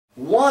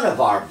One of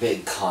our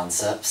big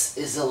concepts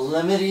is a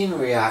limiting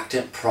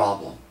reactant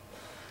problem.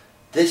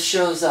 This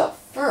shows up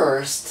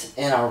first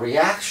in our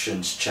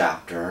reactions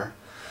chapter,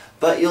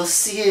 but you'll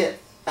see it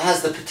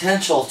has the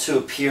potential to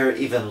appear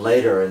even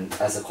later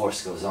as the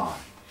course goes on.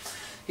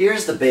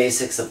 Here's the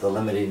basics of the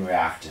limiting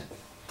reactant.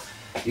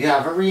 You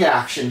have a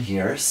reaction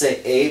here,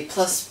 say A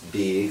plus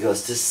B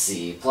goes to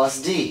C plus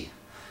D.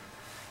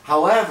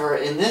 However,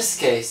 in this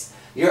case,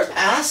 you're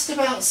asked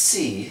about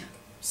C,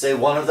 say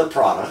one of the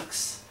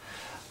products,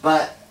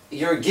 but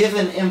you're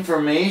given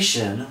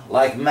information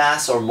like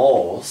mass or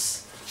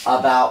moles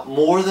about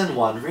more than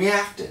one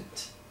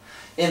reactant.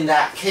 In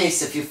that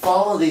case, if you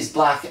follow these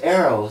black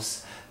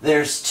arrows,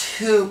 there's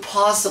two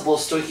possible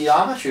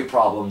stoichiometry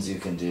problems you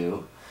can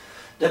do,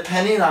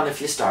 depending on if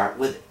you start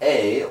with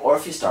A or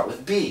if you start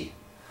with B.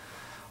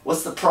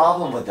 What's the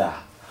problem with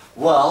that?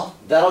 Well,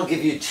 that'll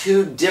give you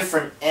two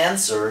different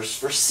answers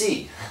for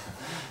C.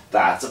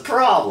 That's a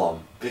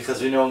problem,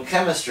 because we know in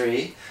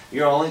chemistry,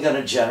 you're only going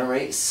to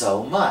generate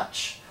so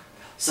much.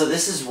 So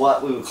this is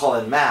what we would call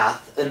in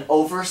math an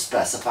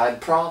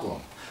overspecified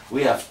problem.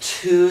 We have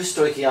two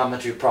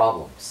stoichiometry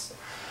problems.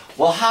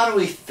 Well, how do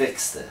we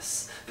fix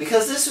this?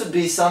 Because this would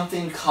be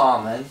something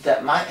common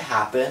that might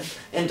happen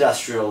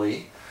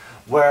industrially,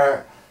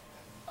 where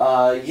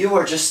you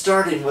are just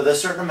starting with a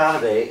certain amount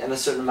of A and a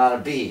certain amount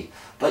of B,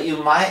 but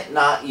you might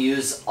not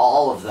use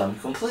all of them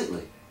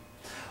completely.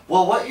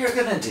 Well, what you're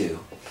going to do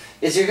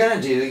is you're going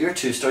to do your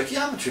two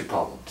stoichiometry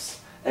problems.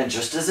 And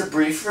just as a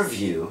brief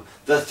review,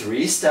 the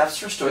 3 steps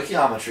for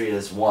stoichiometry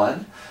is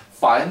 1,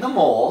 find the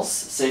moles.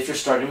 Say if you're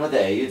starting with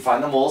A, you'd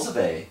find the moles of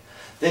A.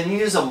 Then you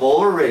use a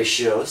molar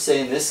ratio,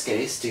 say in this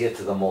case, to get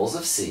to the moles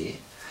of C.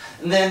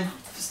 And then,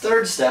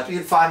 3rd step,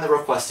 you'd find the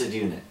requested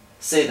unit,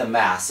 say the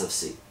mass of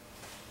C.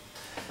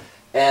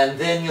 And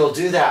then you'll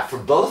do that for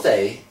both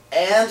A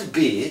and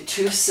B,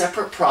 2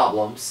 separate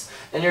problems,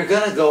 and you're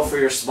going to go for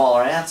your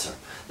smaller answer.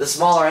 The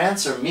smaller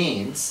answer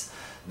means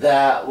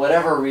that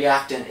whatever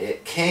reactant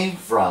it came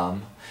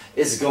from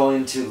is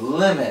going to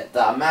limit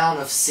the amount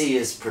of C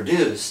is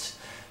produced,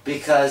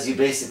 because you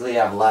basically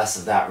have less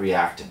of that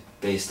reactant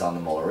based on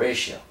the molar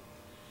ratio.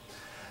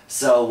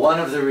 So one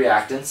of the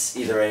reactants,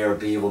 either A or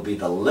B, will be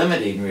the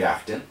limiting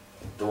reactant,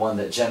 the one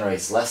that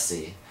generates less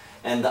C,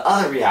 and the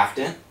other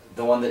reactant,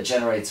 the one that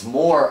generates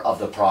more of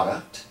the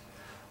product,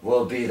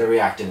 will be the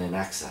reactant in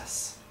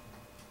excess.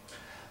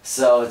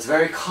 So it's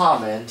very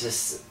common to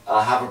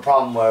have a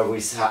problem where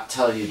we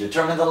tell you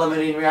determine the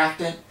limiting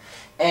reactant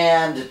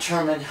and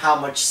determine how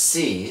much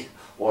C,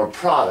 or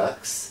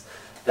products,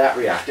 that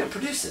reactant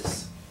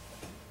produces.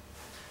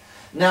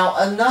 Now,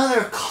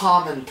 another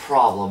common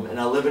problem in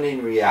a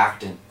limiting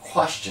reactant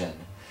question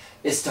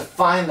is to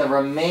find the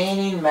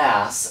remaining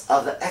mass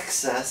of the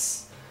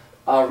excess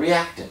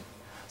reactant.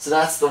 So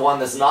that's the one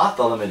that's not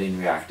the limiting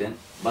reactant,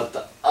 but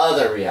the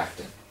other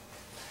reactant.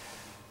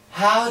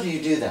 How do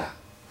you do that?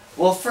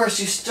 Well, first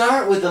you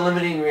start with the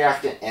limiting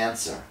reactant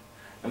answer.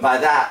 And by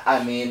that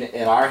I mean,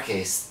 in our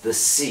case, the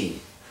C.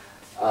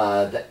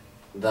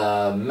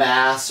 The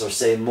mass, or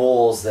say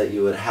moles, that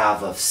you would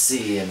have of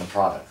C in the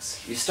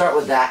products. You start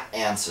with that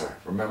answer.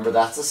 Remember,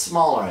 that's a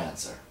smaller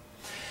answer.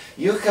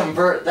 You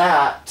convert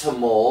that to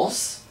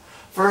moles.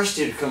 First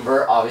you'd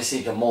convert,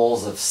 obviously, to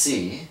moles of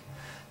C.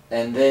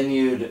 And then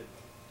you'd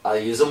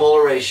use a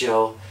molar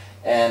ratio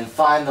and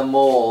find the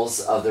moles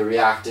of the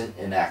reactant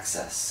in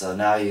excess. So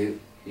now you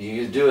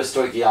do a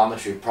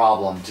stoichiometry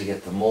problem to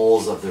get the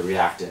moles of the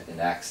reactant in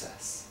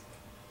excess.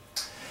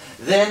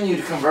 Then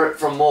you'd convert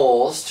from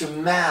moles to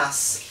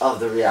mass of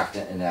the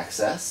reactant in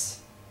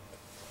excess.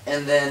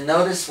 And then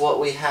notice what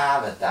we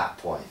have at that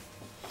point.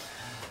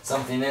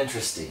 Something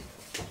interesting.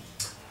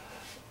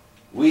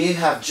 We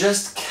have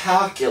just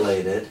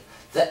calculated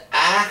the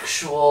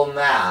actual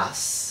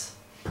mass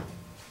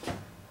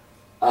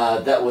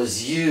that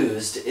was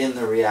used in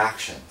the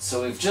reaction.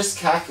 So we've just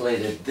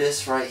calculated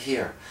this right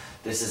here.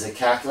 This is a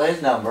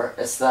calculated number.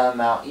 It's the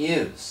amount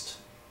used.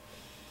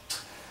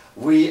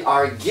 We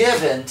are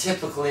given,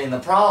 typically in the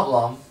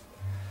problem,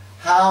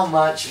 how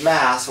much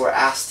mass we're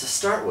asked to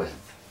start with.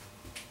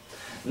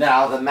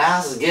 Now, the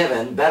mass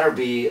given better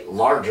be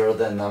larger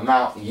than the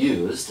amount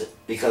used,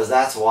 because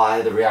that's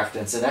why the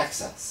reactant's in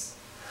excess.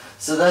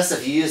 So thus,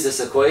 if you use this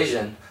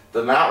equation,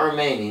 the amount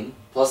remaining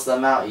plus the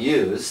amount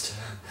used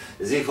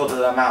is equal to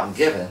the amount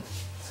given.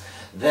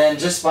 Then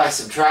just by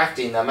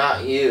subtracting the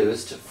amount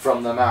used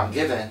from the amount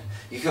given,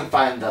 you can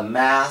find the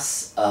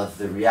mass of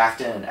the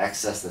reactant in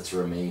excess that's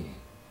remaining.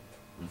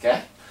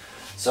 Okay?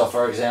 So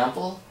for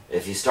example,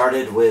 if you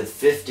started with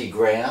 50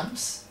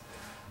 grams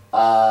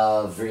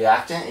of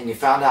reactant and you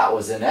found out it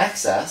was in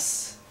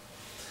excess,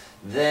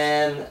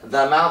 then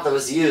the amount that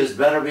was used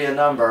better be a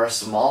number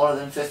smaller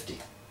than 50.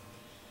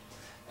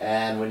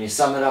 And when you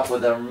sum it up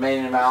with the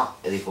remaining amount,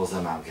 it equals the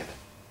amount given.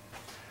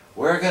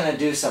 We're going to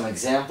do some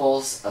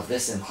examples of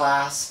this in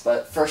class,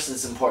 but first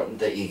it's important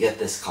that you get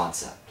this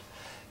concept.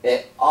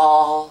 It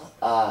all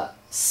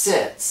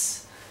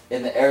sits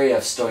in the area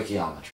of stoichiometry.